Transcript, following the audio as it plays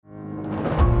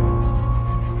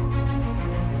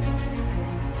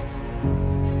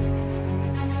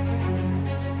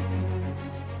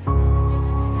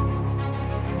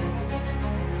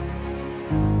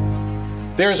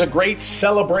There's a great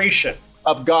celebration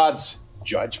of God's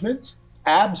judgment?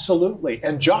 Absolutely.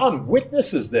 And John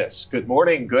witnesses this. Good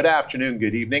morning, good afternoon,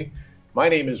 good evening. My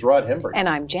name is Rod Hemberg. And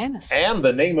I'm Janice. And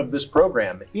the name of this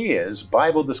program is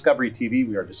Bible Discovery TV.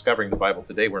 We are discovering the Bible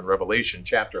today. We're in Revelation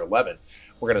chapter 11.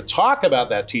 We're going to talk about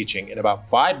that teaching in about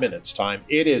 5 minutes' time.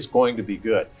 It is going to be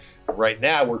good. Right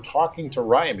now, we're talking to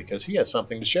Ryan because he has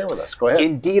something to share with us. Go ahead.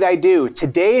 Indeed, I do.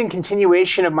 Today, in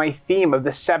continuation of my theme of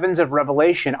the sevens of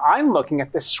Revelation, I'm looking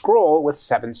at the scroll with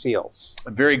 7 seals.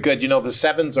 Very good. You know, the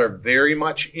sevens are very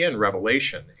much in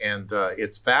Revelation, and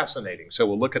it's fascinating. So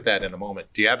we'll look at that in a moment.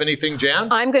 Do you have anything, Jan?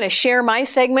 I'm going to share my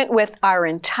segment with our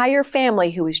entire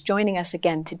family who is joining us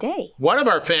again today. One of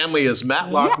our family is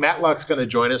Matlock. Yes. Matlock's going to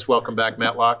join us. Welcome back,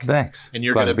 Matlock. Thanks. And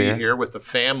you're going to be here with the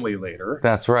family later.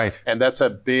 That's right. And that's a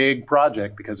big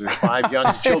project because there's 5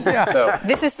 young children. So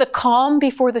This is the calm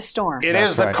before the storm. it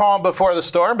That's is the right. calm before the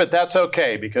storm, but that's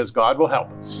okay because God will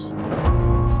help us.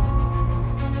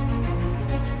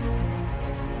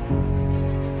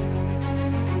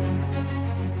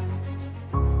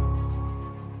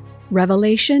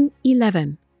 Revelation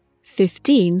 11,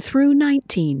 15 through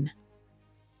 19.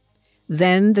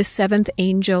 Then the 7th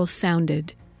angel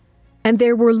sounded, and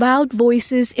there were loud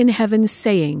voices in heaven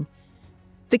saying,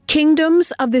 "The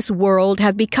kingdoms of this world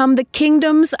have become the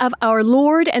kingdoms of our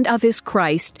Lord and of his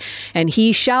Christ, and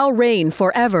he shall reign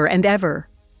forever and ever."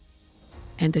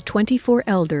 And the 24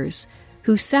 elders,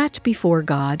 who sat before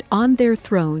God on their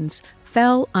thrones,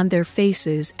 fell on their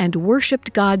faces and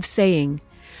worshipped God, saying,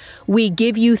 "We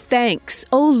give you thanks,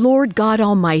 O Lord God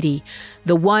Almighty,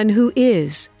 the one who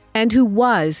is, and who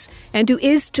was, and who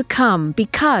is to come,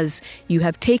 because you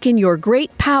have taken your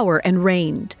great power and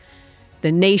reigned.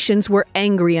 The nations were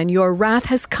angry, and your wrath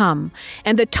has come,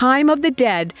 and the time of the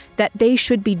dead that they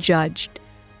should be judged,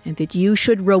 and that you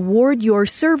should reward your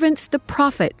servants the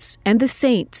prophets and the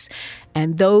saints,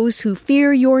 and those who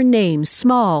fear your name,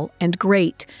 small and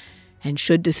great, and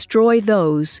should destroy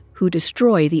those who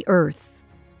destroy the earth."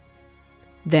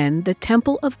 Then the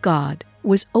temple of God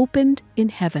was opened in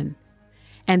heaven,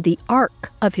 and the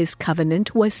ark of his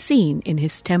covenant was seen in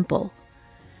his temple.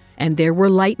 And there were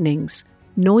lightnings,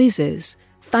 noises,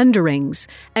 thunderings,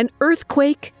 an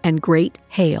earthquake, and great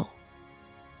hail.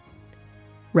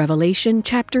 Revelation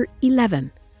chapter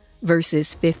 11,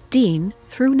 verses 15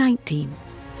 through 19.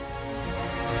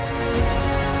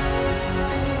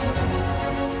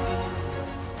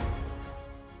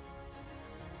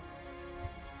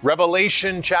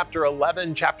 Revelation chapter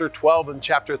 11, chapter 12, and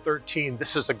chapter 13.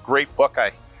 This is a great book.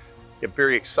 I get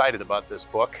very excited about this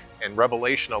book. And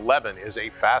Revelation 11 is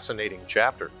a fascinating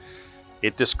chapter.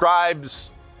 It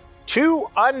describes 2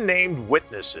 unnamed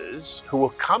witnesses who will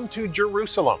come to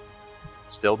Jerusalem.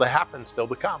 Still to happen, still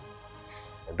to come.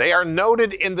 And they are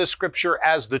noted in the scripture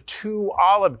as the 2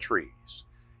 olive trees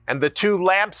and the 2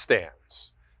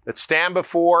 lampstands that stand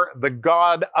before the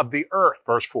God of the earth,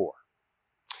 verse 4.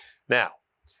 Now,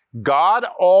 God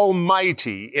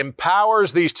Almighty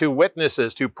empowers these 2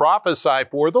 witnesses to prophesy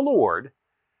for the Lord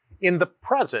in the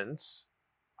presence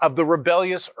of the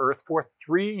rebellious earth for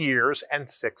 3 years and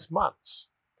 6 months.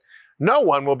 No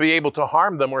one will be able to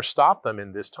harm them or stop them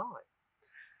in this time.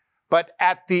 But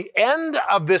at the end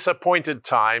of this appointed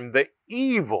time, the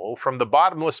evil from the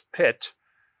bottomless pit,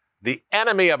 the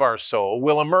enemy of our soul,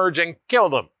 will emerge and kill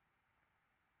them.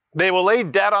 They will lay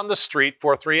dead on the street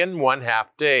for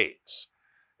 3½ days.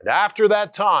 And after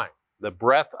that time, the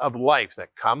breath of life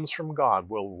that comes from God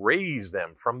will raise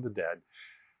them from the dead,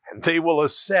 and they will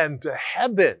ascend to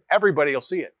heaven. Everybody will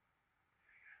see it.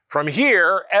 From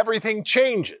here, everything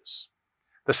changes.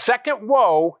 The second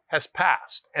woe has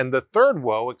passed, and the third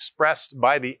woe, expressed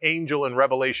by the angel in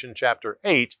Revelation chapter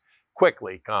 8,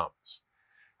 quickly comes.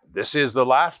 This is the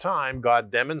last time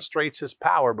God demonstrates his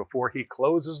power before he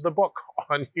closes the book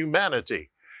on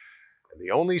humanity. And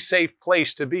the only safe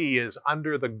place to be is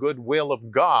under the goodwill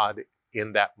of God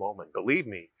in that moment. Believe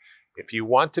me, if you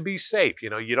want to be safe, you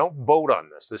don't vote on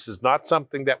this. This is not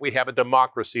something that we have a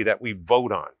democracy that we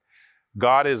vote on.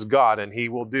 God is God, and he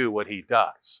will do what he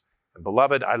does. And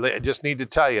beloved, I just need to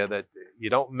tell you that you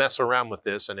don't mess around with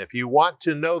this. And if you want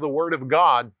to know the Word of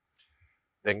God,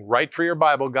 then write for your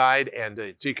Bible guide, and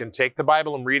so you can take the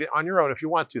Bible and read it on your own if you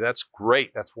want to. That's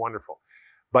great. That's wonderful.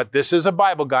 But this is a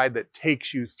Bible guide that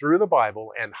takes you through the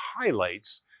Bible and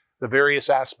highlights the various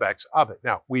aspects of it.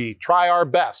 Now, we try our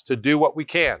best to do what we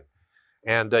can.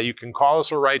 And you can call us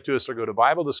or write to us or go to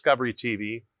Bible Discovery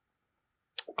TV.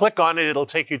 Click on it. It'll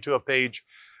take you to a page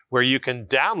where you can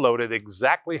download it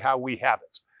exactly how we have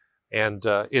it. And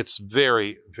it's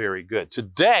very, very good.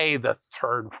 Today, the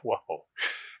third woe.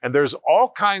 And there's all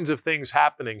kinds of things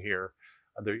happening here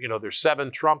There's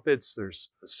 7 trumpets, there's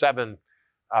 7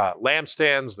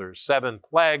 lampstands, there's 7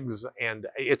 plagues, and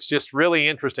it's just really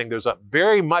interesting. There's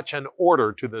very much an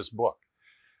order to this book.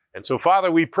 And so, Father,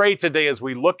 we pray today as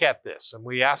we look at this, and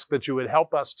we ask that you would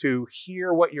help us to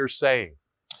hear what you're saying.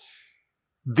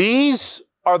 These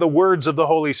are the words of the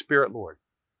Holy Spirit, Lord.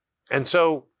 And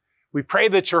so we pray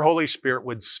that your Holy Spirit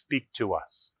would speak to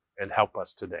us and help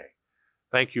us today.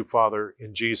 Thank you, Father,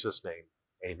 in Jesus' name.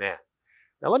 Amen.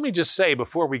 Now, let me just say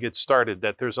before we get started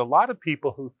that there's a lot of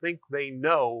people who think they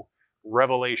know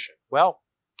Revelation. Well,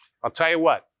 I'll tell you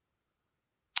what.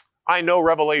 I know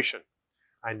Revelation.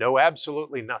 I know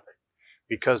absolutely nothing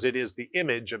because it is the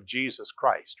image of Jesus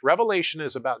Christ. Revelation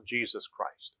is about Jesus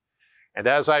Christ. And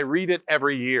as I read it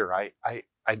every year,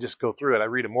 I just go through it. I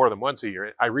read it more than once a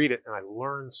year. I read it and I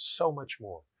learn so much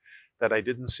more that I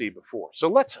didn't see before. So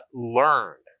let's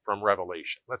learn from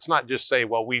Revelation. Let's not just say,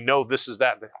 well, we know this is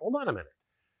that. Hold on a minute.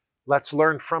 Let's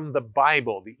learn from the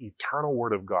Bible, the eternal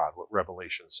Word of God, what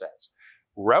Revelation says.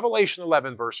 Revelation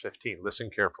 11, verse 15. Listen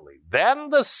carefully.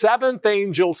 Then the 7th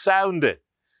angel sounded,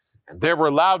 and there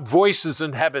were loud voices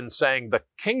in heaven saying, the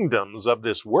kingdoms of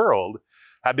this world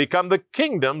have become the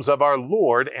kingdoms of our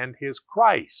Lord and his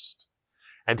Christ,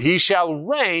 and he shall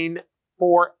reign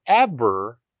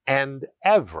forever and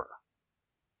ever.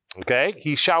 Okay?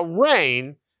 He shall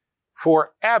reign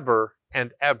forever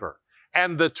and ever.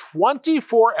 And the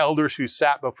 24 elders who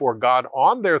sat before God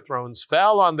on their thrones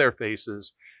fell on their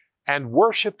faces and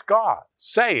worshiped God,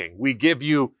 saying, we give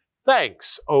you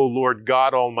thanks, O Lord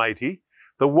God Almighty,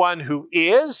 the one who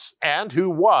is and who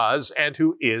was and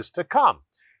who is to come,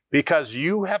 because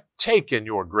you have taken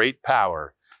your great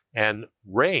power and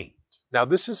reigned. Now,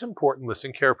 this is important.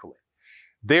 Listen carefully.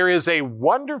 There is a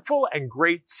wonderful and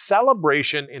great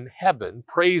celebration in heaven,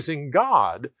 praising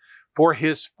God for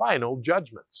his final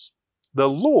judgments. The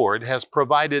Lord has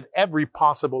provided every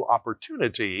possible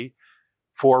opportunity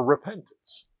for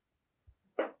repentance.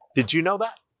 Did you know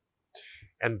that?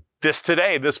 And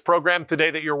this program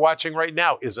today that you're watching right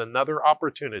now is another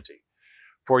opportunity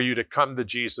for you to come to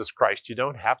Jesus Christ. You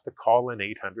don't have to call an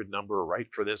 800 number or write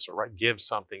for this or give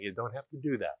something. You don't have to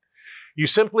do that. You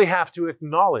simply have to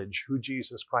acknowledge who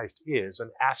Jesus Christ is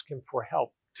and ask him for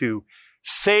help to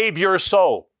save your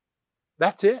soul.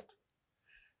 That's it.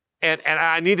 And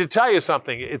I need to tell you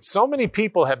something. It's so many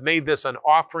people have made this an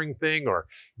offering thing or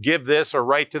give this or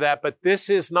write to that, but this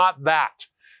is not that.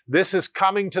 This is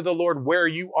coming to the Lord where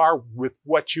you are with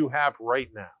what you have right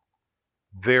now.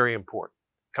 Very important.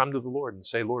 Come to the Lord and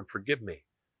say, Lord, forgive me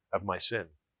of my sin.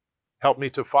 Help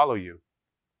me to follow you.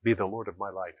 Be the Lord of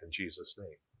my life in Jesus'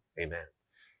 name. Amen.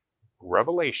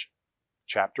 Revelation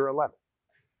chapter 11,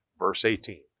 verse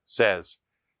 18 says,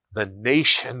 the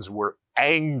nations were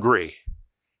angry,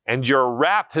 and your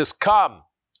wrath has come,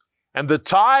 and the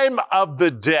time of the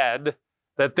dead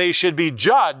that they should be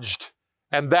judged,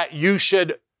 and that you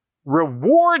should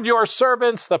reward your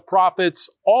servants, the prophets,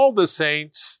 all the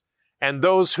saints, and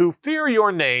those who fear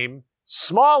your name,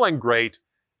 small and great,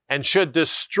 and should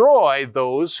destroy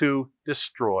those who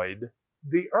destroyed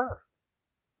the earth.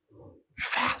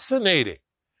 Fascinating.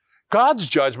 God's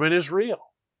judgment is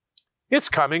real. It's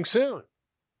coming soon.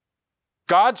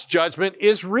 God's judgment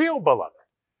is real, beloved.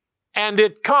 And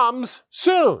it comes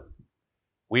soon.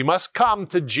 We must come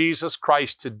to Jesus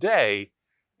Christ today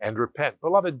and repent.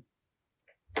 Beloved,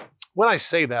 when I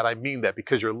say that, I mean that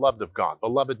because you're loved of God.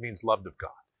 Beloved means loved of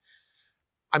God.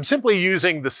 I'm simply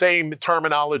using the same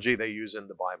terminology they use in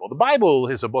the Bible. The Bible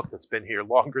is a book that's been here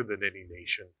longer than any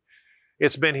nation.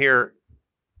 It's been here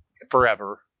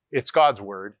forever. It's God's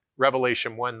word.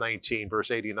 Revelation 1:19,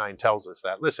 verse 89 tells us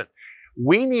that. Listen,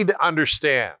 we need to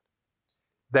understand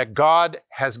that God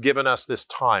has given us this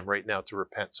time right now to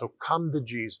repent. So come to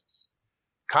Jesus.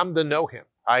 Come to know him.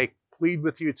 I plead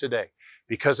with you today,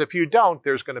 because if you don't,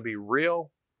 there's going to be real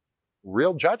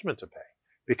judgment to pay,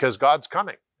 because God's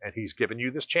coming and he's given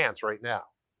you this chance right now.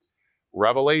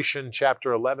 Revelation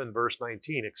chapter 11, verse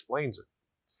 19 explains it.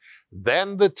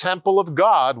 Then the temple of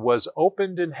God was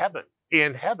opened in heaven.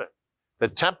 The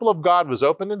temple of God was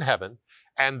opened in heaven,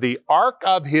 and the ark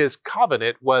of his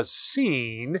covenant was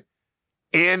seen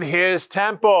in his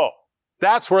temple.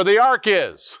 That's where the ark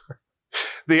is.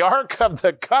 The ark of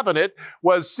the covenant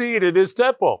was seen in his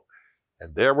temple.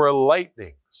 And there were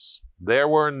lightnings, there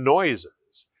were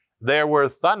noises, there were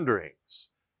thunderings,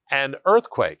 and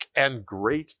earthquake, and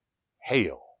great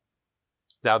hail.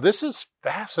 Now, this is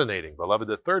fascinating, beloved.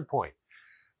 The third point.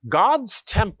 God's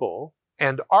temple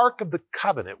and ark of the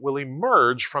covenant will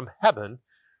emerge from heaven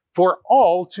for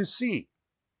all to see.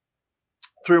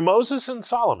 Through Moses and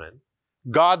Solomon,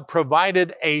 God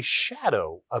provided a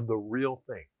shadow of the real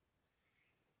thing.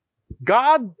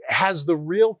 God has the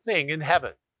real thing in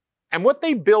heaven. And what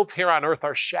they built here on earth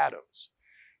are shadows.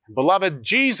 Beloved,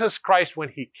 Jesus Christ, when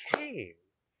he came,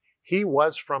 he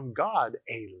was from God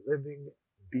a living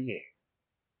being.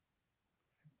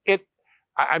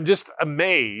 I'm just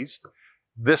amazed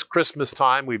this Christmas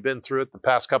time, we've been through it the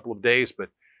past couple of days, but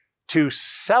to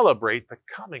celebrate the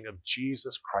coming of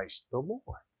Jesus Christ the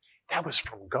Lord. That was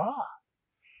from God.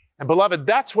 And beloved,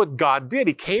 that's what God did.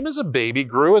 He came as a baby,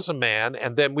 grew as a man,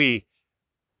 and then we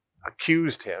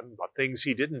accused him of things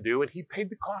he didn't do, and he paid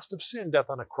the cost of sin, death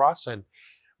on a cross, and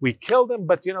we killed him.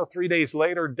 But 3 days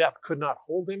later, death could not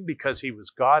hold him because he was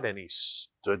God, and he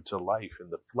stood to life in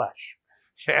the flesh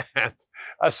and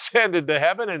ascended to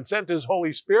heaven and sent his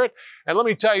Holy Spirit. And let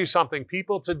me tell you something,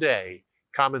 people today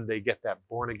come and they get that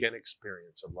born-again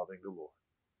experience of loving the Lord.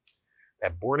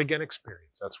 That born-again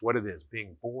experience, that's what it is,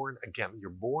 being born again. You're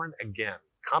born again.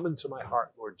 Come into my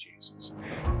heart, Lord Jesus.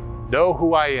 Know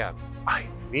who I am. I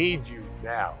need you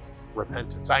now.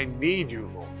 Repentance. I need you,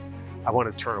 Lord. I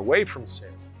want to turn away from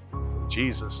sin. In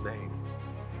Jesus' name.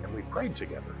 And we prayed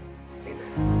together.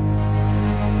 Amen.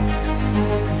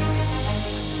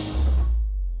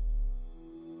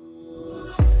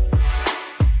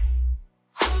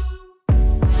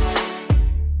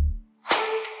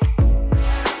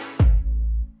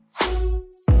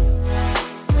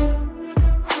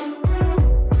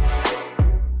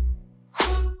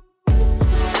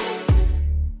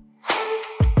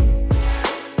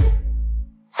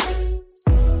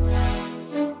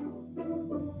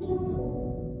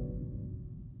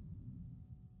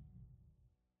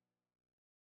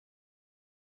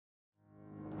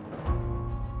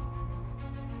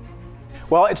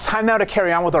 Well, it's time now to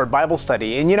carry on with our Bible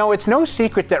study. And it's no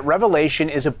secret that Revelation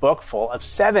is a book full of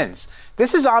sevens.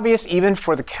 This is obvious even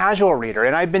for the casual reader,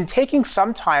 and I've been taking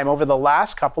some time over the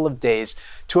last couple of days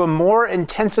to a more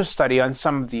intensive study on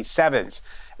some of these sevens.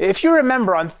 If you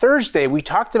remember, on Thursday, we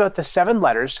talked about the 7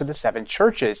 letters to the 7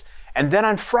 churches, and then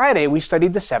on Friday, we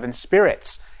studied the 7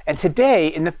 spirits. And today,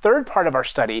 in the third part of our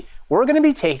study, we're going to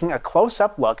be taking a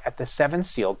close-up look at the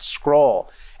 7-sealed scroll.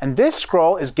 And this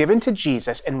scroll is given to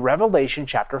Jesus in Revelation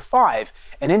chapter 5.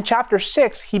 And in chapter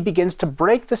 6, he begins to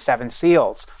break the 7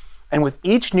 seals. And with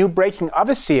each new breaking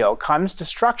of a seal comes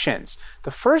destructions,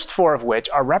 the first 4 of which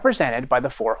are represented by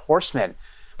the 4 horsemen.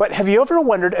 But have you ever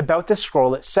wondered about this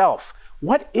scroll itself?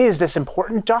 What is this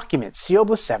important document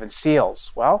sealed with 7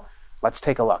 seals? Well, let's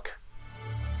take a look.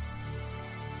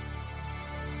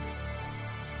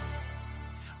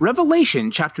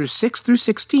 Revelation chapters 6 through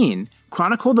 16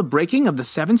 chronicle the breaking of the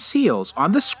 7 seals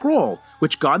on the scroll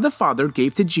which God the Father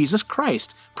gave to Jesus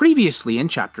Christ previously in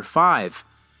chapter 5.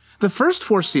 The first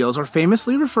 4 seals are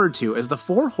famously referred to as the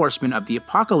 4 horsemen of the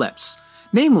apocalypse,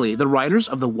 namely the riders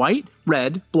of the white,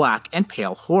 red, black, and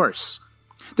pale horse.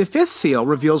 The 5th seal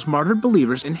reveals martyred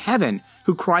believers in heaven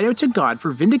who cry out to God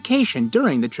for vindication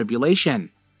during the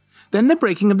tribulation. Then the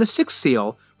breaking of the 6th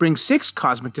seal brings 6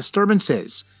 cosmic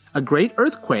disturbances: a great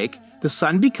earthquake, the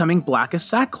sun becoming black as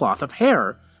sackcloth of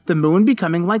hair, the moon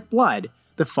becoming like blood,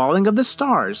 the falling of the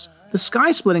stars, the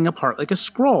sky splitting apart like a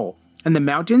scroll, and the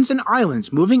mountains and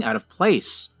islands moving out of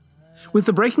place. With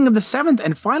the breaking of the 7th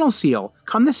and final seal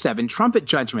come the 7 trumpet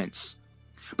judgments.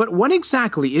 But what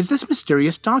exactly is this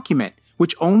mysterious document,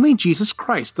 which only Jesus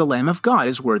Christ, the Lamb of God,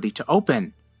 is worthy to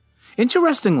open?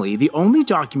 Interestingly, the only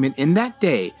document in that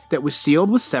day that was sealed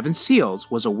with 7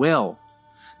 seals was a will.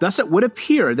 Thus it would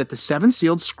appear that the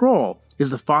 7-sealed scroll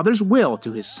is the Father's will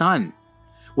to his Son.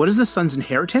 What is the Son's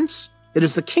inheritance? It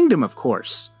is the kingdom, of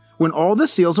course. When all the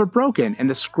seals are broken and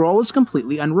the scroll is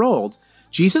completely unrolled,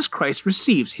 Jesus Christ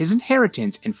receives his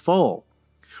inheritance in full.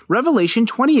 Revelation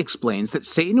 20 explains that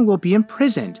Satan will be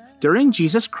imprisoned during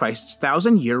Jesus Christ's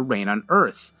 1,000-year reign on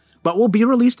earth, but will be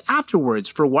released afterwards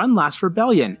for one last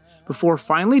rebellion, before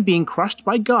finally being crushed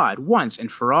by God once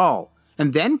and for all,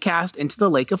 and then cast into the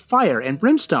lake of fire and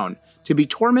brimstone to be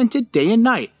tormented day and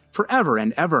night forever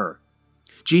and ever.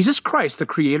 Jesus Christ, the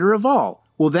Creator of all,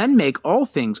 will then make all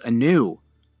things anew.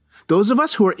 Those of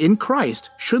us who are in Christ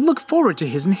should look forward to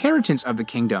his inheritance of the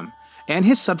kingdom and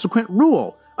his subsequent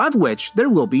rule, of which there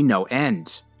will be no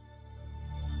end.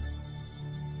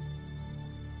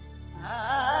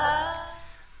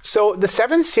 So the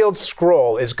 7-sealed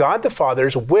scroll is God the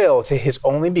Father's will to his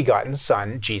only begotten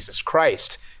Son, Jesus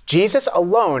Christ. Jesus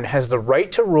alone has the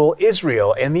right to rule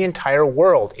Israel and the entire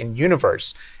world and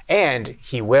universe, and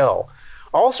he will.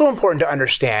 Also important to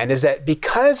understand is that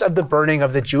because of the burning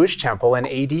of the Jewish temple in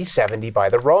AD 70 by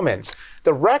the Romans,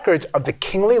 the records of the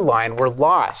kingly line were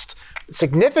lost.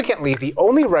 Significantly, the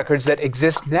only records that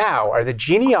exist now are the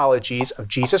genealogies of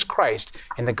Jesus Christ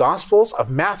in the Gospels of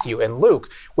Matthew and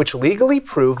Luke, which legally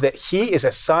prove that he is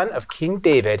a son of King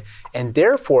David and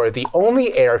therefore the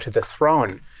only heir to the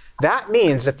throne. That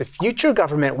means that the future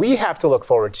government we have to look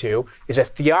forward to is a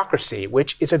theocracy,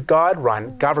 which is a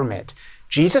God-run government.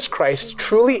 Jesus Christ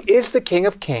truly is the King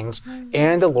of Kings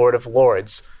and the Lord of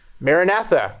Lords.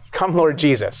 Maranatha, come Lord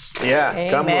Jesus. Yeah, Amen.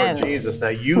 come Lord Jesus. Now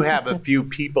you have a few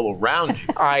people around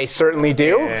you. I certainly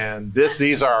do. And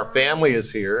these are our family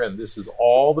is here, and this is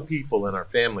all the people in our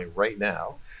family right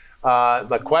now.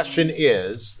 The question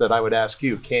is that I would ask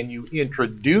you, can you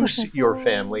introduce your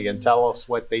family and tell us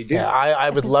what they do? Yeah, I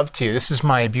would love to. This is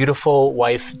my beautiful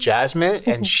wife, Jasmine,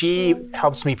 and she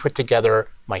helps me put together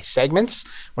my segments.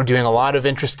 We're doing a lot of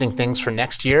interesting things for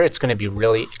next year. It's going to be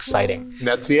really exciting.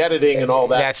 That's the editing and all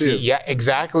that too. Yeah,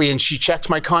 exactly. And she checks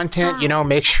my content,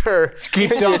 make sure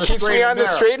Keeps you on the keeps straight me and on the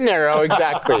narrow. straight and narrow.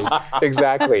 Exactly.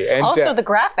 Exactly. And Also the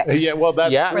graphics. Yeah, well,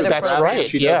 that's Yeah, true. that's right.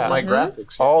 She Yeah. does my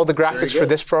graphics. all the Very graphics good. for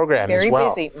this program Very as well.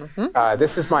 busy.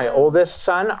 This is my oldest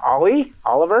son,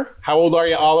 Oliver. How old are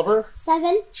you, Oliver?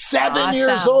 7. 7 years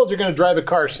Awesome. old. You're going to drive a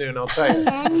car soon, I'll tell you.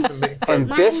 And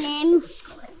My this name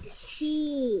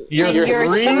C. You're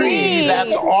three.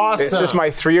 That's awesome. is my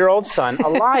 3-year-old son,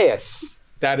 Elias.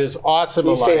 That is awesome,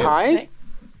 You Elias. say hi?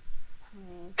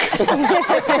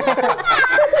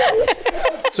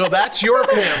 So that's your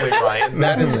family, Ryan.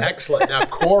 That is excellent. Now,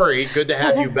 Corey, good to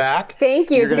have you back.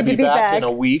 Thank you. You're It's going good to be back. in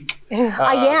a week.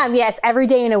 I am, yes, every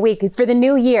day in a week. For the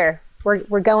new year,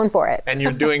 we're going for it. And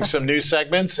you're doing some new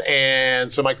segments.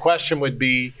 And so my question would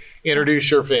be, introduce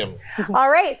your family.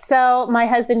 All right, so my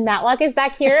husband Matlock is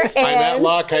back here. And Hi,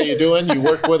 Matlock. How you doing? You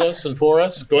work with us and for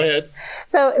us. Go ahead.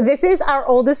 So this is our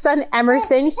oldest son,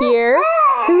 Emerson, here,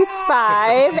 who's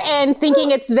 5 and thinking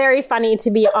it's very funny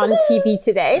to be on TV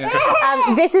today.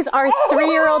 This is our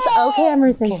 3-year-old. Okay,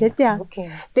 Emerson, sit down.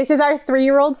 Okay. This is our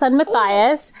 3-year-old son,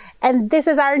 Matthias, and this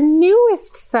is our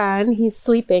newest son. He's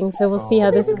sleeping, so we'll see how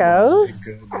this goes.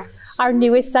 Our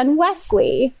newest son,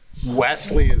 Wesley.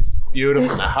 Wesley is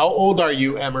beautiful. Now, how old are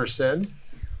you, Emerson?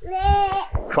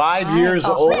 5 years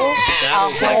old?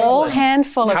 That is A whole excellent.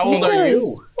 handful of How old are you?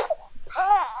 fingers.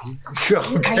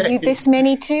 Okay. Are you this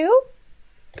many too?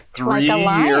 3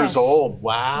 Elias. years old.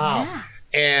 Wow.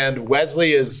 And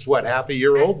Wesley is, what, half a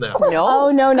year old now? No.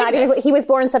 Oh, no, not even. He was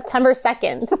born September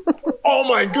 2nd. Oh,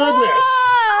 my goodness.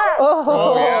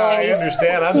 Oh, Yeah, I he's-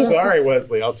 understand. I'm sorry,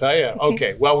 Wesley. I'll tell you.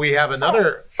 Okay, well, we have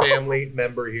another family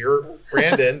member here,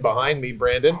 Brandon, behind me,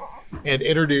 Brandon, and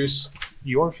introduce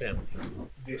your family.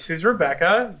 This is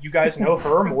Rebecca. You guys know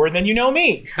her more than you know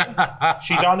me.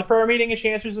 She's on the prayer meeting and she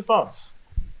answers the phones.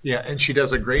 Yeah, and she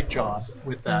does a great job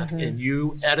with that. And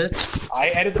you edit I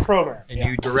edit the program. and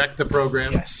you direct the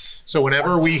program. Yes. So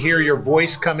whenever we hear your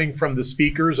voice coming from the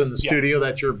speakers in the studio,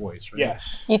 that's your voice, right?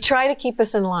 Yes. You try to keep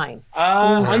us in line.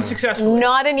 Unsuccessfully.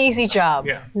 Not an easy job.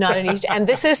 Yeah. Not an easy. And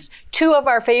this is 2 of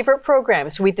our favorite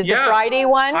programs. We did the Yeah. Friday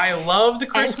one. I love the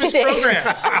Christmas today.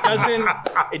 programs.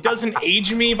 It doesn't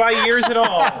age me by years at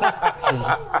all.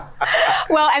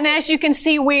 Well, and as you can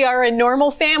see, we are a normal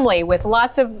family with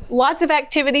lots of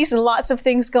activities and lots of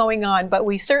things going on. But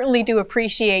we certainly do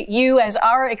appreciate you as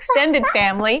our extended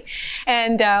family,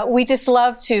 and we just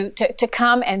love to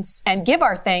come and give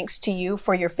our thanks to you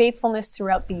for your faithfulness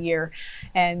throughout the year.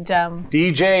 And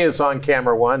DJ is on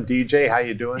camera 1. DJ, how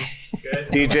you doing? Good.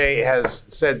 DJ has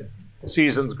said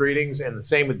season's greetings, and the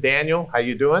same with Daniel. How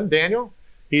you doing, Daniel?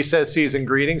 He says season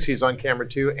greetings. He's on camera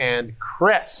 2. And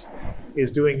Chris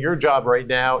is doing your job right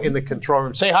now in the control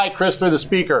room. Say hi, Chris, through the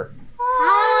speaker.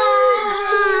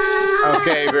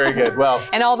 Okay, very good. Well,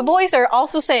 and all the boys are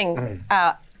also saying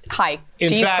hi in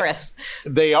to you, fact, Chris.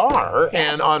 they are.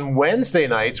 Yes. And on Wednesday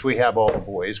nights, we have all the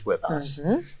boys with us.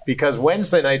 Because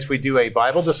Wednesday nights, we do a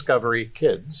Bible Discovery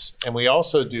Kids. And we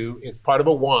also do, it's part of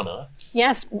Awana.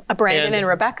 Yes, Brandon and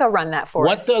Rebecca run that for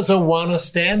What us. does Awana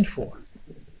stand for?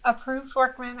 Approved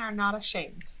workmen are not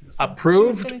ashamed.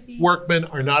 Approved 2 Timothy. workmen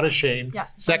are not ashamed. Yeah.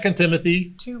 2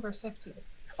 Timothy. 2 verse 15.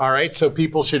 All right, so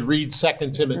people should read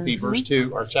 2 Timothy verse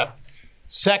 2 or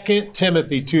 2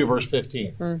 Timothy 2 verse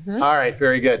 15. All right,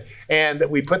 very good. And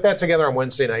we put that together on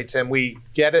Wednesday nights, and we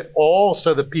get it all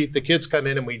so the kids come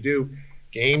in and we do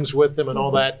games with them and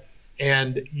all that.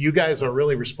 And you guys are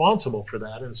really responsible for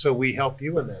that, and so we help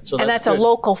you in that. So And that's good. a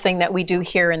local thing that we do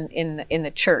here in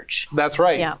the church. That's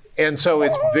right. Yeah. And so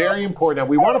it's very important. Now,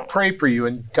 we want to pray for you.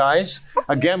 And guys,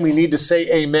 again, we need to say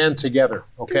amen together.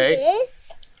 Okay?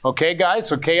 Yes. Okay,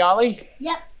 guys? Okay, Ollie?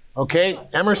 Yep. Okay,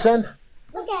 Emerson?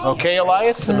 Okay. Okay,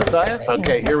 Elias and Matthias?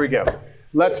 Okay, here we go.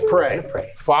 Let's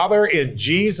pray. Father, in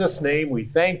Jesus' name, we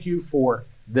thank you for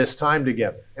this time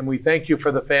together. And we thank you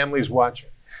for the families watching.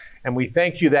 And we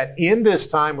thank you that in this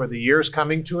time where the year is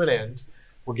coming to an end,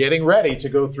 we're getting ready to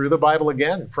go through the Bible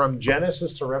again from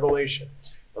Genesis to Revelation.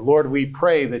 But Lord, we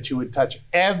pray that you would touch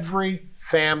every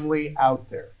family out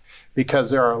there, because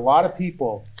there are a lot of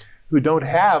people who don't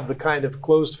have the kind of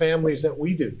closed families that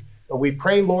we do. But we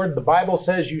pray, Lord, the Bible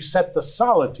says you set the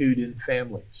solitude in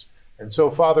families. And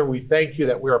so, Father, we thank you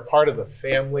that we are part of the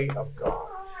family of God.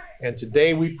 And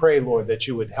today we pray, Lord, that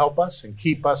you would help us and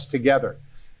keep us together.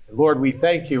 And Lord, we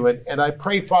thank you. And I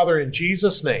pray, Father, in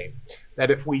Jesus' name,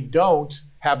 that if we don't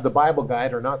have the Bible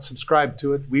guide or not subscribe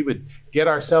to it, we would get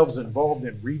ourselves involved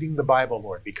in reading the Bible,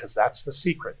 Lord, because that's the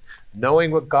secret,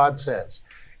 knowing what God says.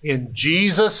 In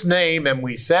Jesus' name, and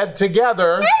we said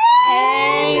together,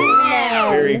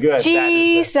 Amen. Very good.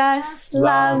 Jesus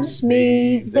loves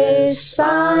me, this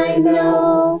I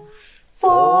know,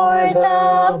 for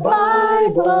the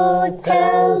Bible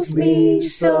tells me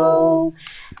so.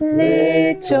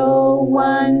 Little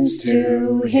ones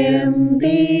to him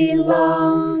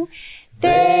belong.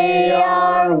 They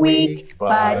are weak,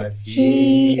 but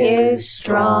he is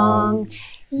strong.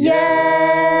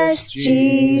 Yes,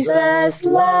 Jesus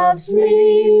loves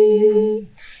me.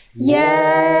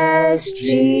 Yes,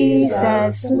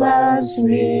 Jesus loves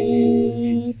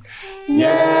me.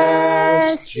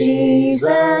 Yes,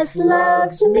 Jesus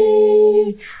loves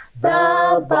me.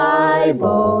 The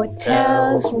Bible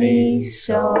tells me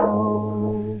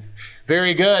so.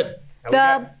 Very good.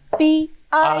 The Bible.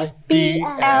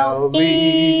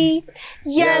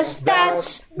 Yes,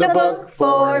 that's the book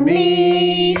for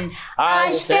me.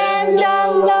 I stand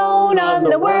alone on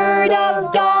the Word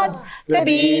of God. The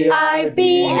Bible.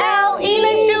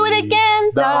 Let's do it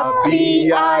again. The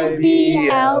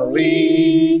Bible.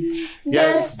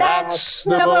 Yes, that's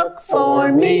the book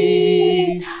for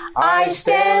me. I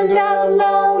stand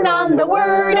alone on the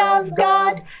Word of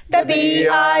God. The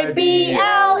Bible.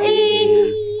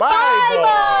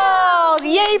 Bible!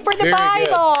 Yay for the Very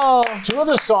Bible! good. Two of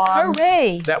the songs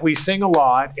Hooray. that we sing a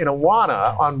lot in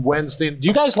Awana on Wednesday. Do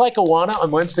you guys like Awana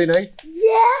on Wednesday night?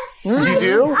 Yes. You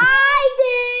do?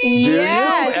 I do.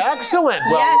 Yes. You? Excellent.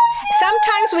 Well, Yes.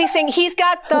 Sometimes we sing, He's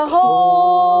got the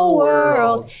whole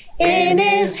world in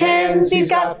His hands. He's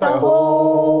got the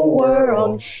whole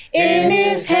world in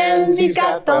His hands. He's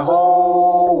got the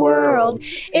whole world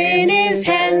in His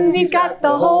hands. He's got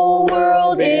the whole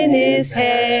world in His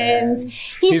hands.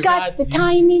 He's got the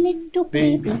tiny little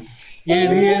babies.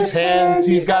 in his hands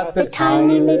he's got the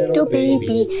tiny little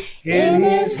baby. In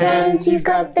his hands he's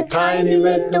got the tiny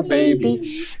little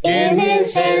baby. In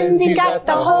his hands he's got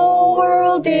the whole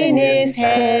world in his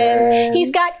hands.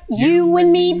 He's got you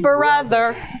and me,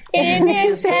 brother. In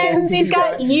his hands he's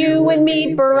got you and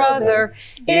me, brother.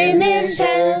 In his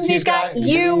hands he's got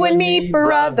you and me,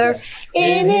 brother.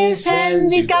 In his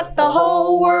hands he's got the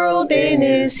whole world in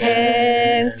his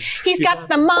hands. He's got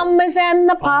the mamas and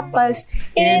the papas.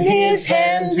 In his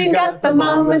hands he's got the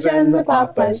mamas and the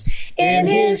papas. In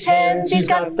his hands he's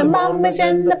got the mamas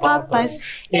and the papas.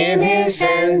 In his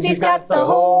hands he's got the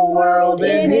whole world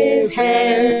in his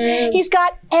hands. He's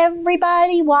got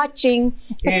everybody watching.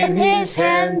 In his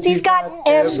hands he's got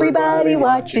everybody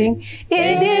watching.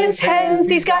 In his hands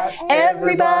he's got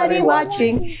everybody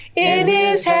watching. In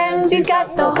his hands he's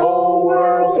got the whole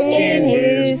world in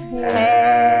his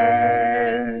hands.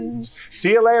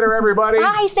 See you later, everybody.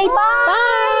 Bye. Say bye.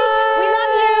 Bye. We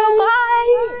love you. Bye.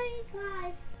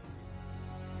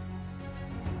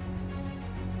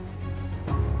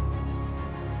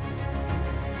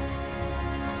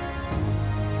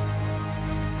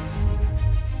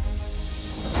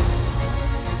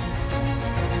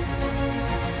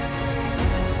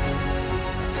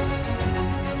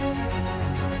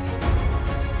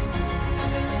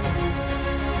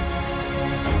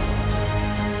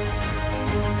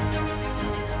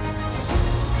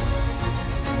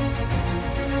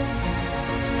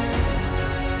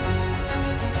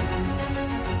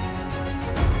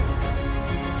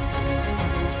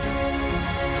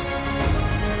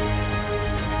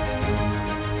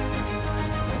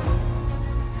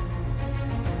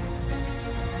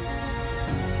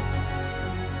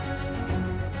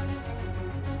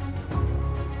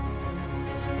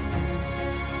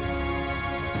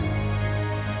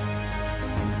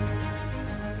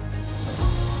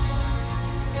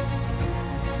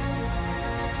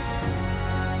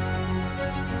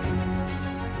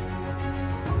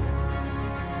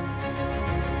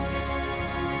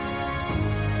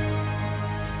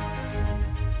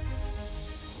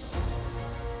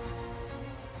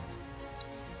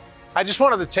 I just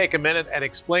wanted to take a minute and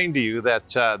explain to you that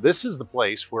this is the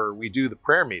place where we do the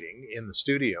prayer meeting in the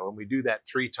studio, and we do that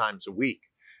 3 times a week.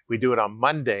 We do it on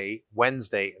Monday,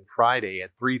 Wednesday, and Friday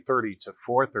at 3:30 to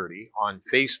 4:30 on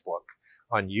Facebook,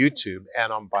 on YouTube,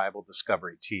 and on Bible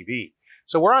Discovery TV.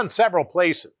 So we're on several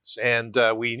places, and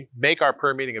we make our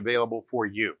prayer meeting available for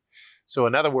you. So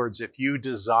in other words, if you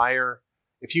desire,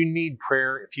 if you need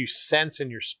prayer, if you sense in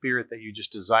your spirit that you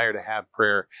just desire to have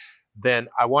prayer, then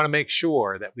I want to make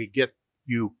sure that we get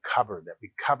you covered, that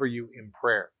we cover you in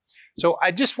prayer. So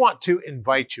I just want to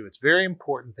invite you. It's very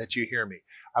important that you hear me.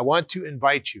 I want to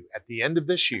invite you at the end of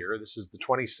this year. This is the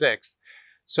 26th.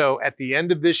 So at the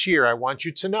end of this year, I want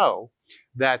you to know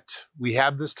that we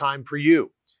have this time for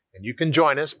you. And you can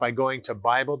join us by going to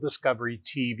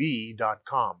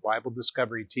BibleDiscoveryTV.com,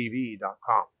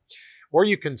 BibleDiscoveryTV.com. Or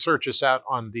you can search us out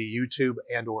on the YouTube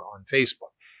and or on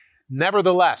Facebook.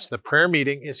 Nevertheless, the prayer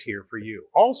meeting is here for you.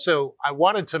 Also, I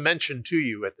wanted to mention to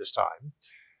you at this time,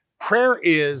 prayer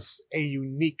is a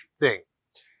unique thing.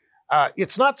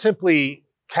 It's not simply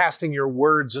casting your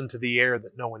words into the air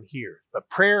that no one hears, but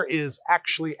prayer is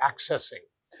actually accessing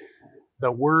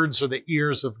the words or the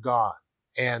ears of God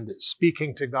and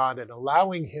speaking to God and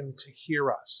allowing Him to hear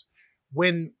us.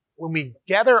 When we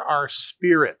gather our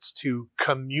spirits to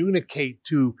communicate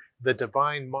to the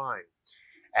divine mind,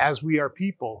 as we are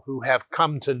people who have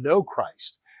come to know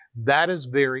Christ, that is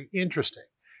very interesting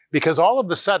because all of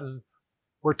a sudden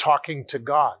we're talking to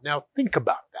God. Now think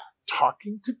about that.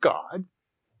 Talking to God?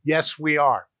 Yes, we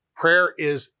are. Prayer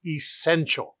is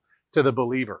essential to the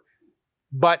believer.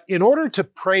 But in order to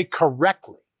pray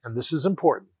correctly, and this is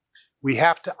important, we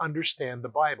have to understand the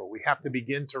Bible. We have to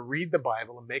begin to read the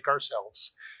Bible and make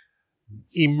ourselves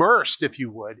immersed, if you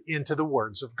would, into the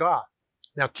words of God.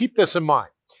 Now keep this in mind.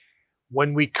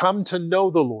 When we come to know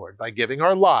the Lord by giving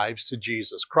our lives to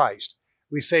Jesus Christ,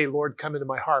 we say, Lord, come into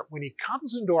my heart. When He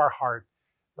comes into our heart,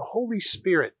 the Holy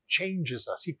Spirit changes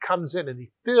us. He comes in and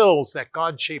He fills that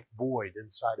God-shaped void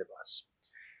inside of us.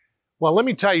 Well, let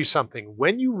me tell you something.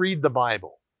 When you read the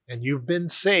Bible and you've been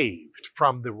saved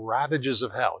from the ravages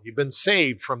of hell, you've been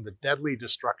saved from the deadly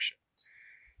destruction,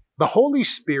 the Holy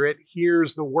Spirit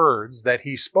hears the words that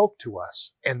He spoke to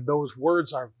us, and those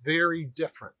words are very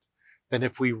different than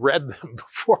if we read them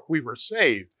before we were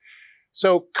saved.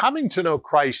 So coming to know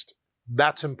Christ,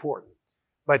 that's important.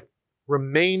 But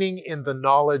remaining in the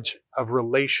knowledge of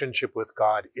relationship with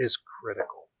God is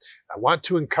critical. I want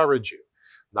to encourage you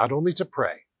not only to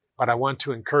pray, but I want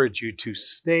to encourage you to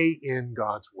stay in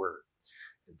God's Word.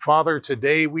 And Father,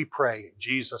 today we pray in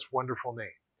Jesus' wonderful name.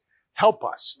 Help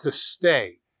us to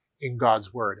stay in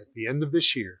God's Word at the end of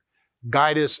this year.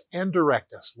 Guide us and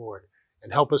direct us, Lord,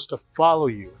 and help us to follow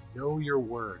you and know your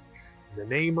Word. In the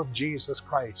name of Jesus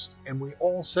Christ. And we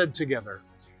all said together,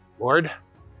 Lord,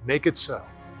 make it so.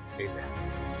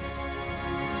 Amen.